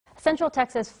Central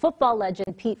Texas football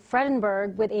legend Pete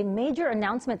Fredenberg with a major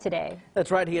announcement today. That's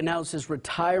right. He announced his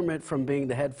retirement from being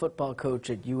the head football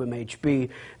coach at UMHB.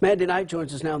 Mandy Knight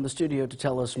joins us now in the studio to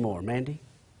tell us more. Mandy?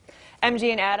 MG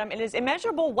and Adam, it is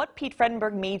immeasurable what Pete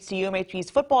Fredenberg means to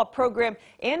UMHB's football program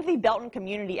and the Belton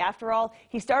community. After all,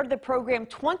 he started the program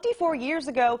 24 years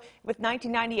ago with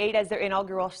 1998 as their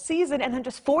inaugural season, and then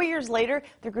just 4 years later,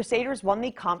 the Crusaders won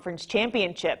the conference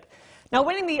championship. Now,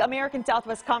 winning the American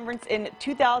Southwest Conference in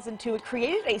 2002, it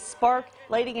created a spark,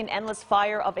 lighting an endless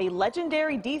fire of a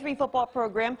legendary D3 football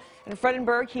program. And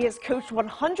Fredenberg, he has coached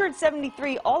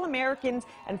 173 All-Americans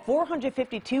and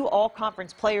 452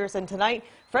 All-Conference players. And tonight,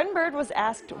 Fredenberg was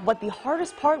asked what the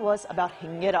hardest part was about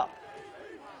hanging it up.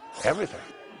 Everything.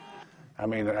 I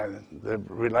mean, the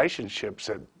relationships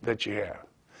that you have.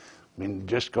 I mean,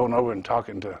 just going over and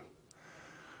talking to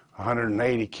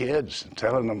 180 kids and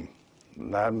telling them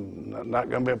I'm not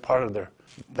going to be a part of their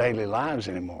daily lives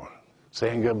anymore.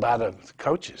 Saying goodbye to the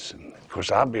coaches. And of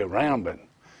course, I'll be around, but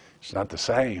it's not the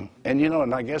same. And you know,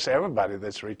 and I guess everybody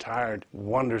that's retired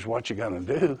wonders what you're going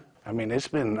to do. I mean, it's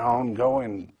been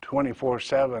ongoing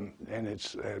 24/7, and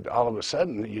it's all of a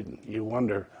sudden you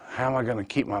wonder, how am I going to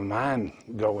keep my mind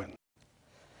going?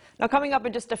 Now, coming up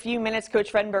in just a few minutes,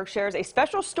 Coach Fredenberg shares a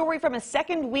special story from his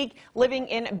second week living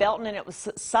in Belton, and it was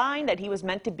a sign that he was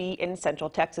meant to be in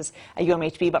Central Texas at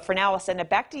UMHB. But for now, I'll send it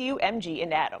back to you, MG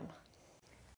and Adam.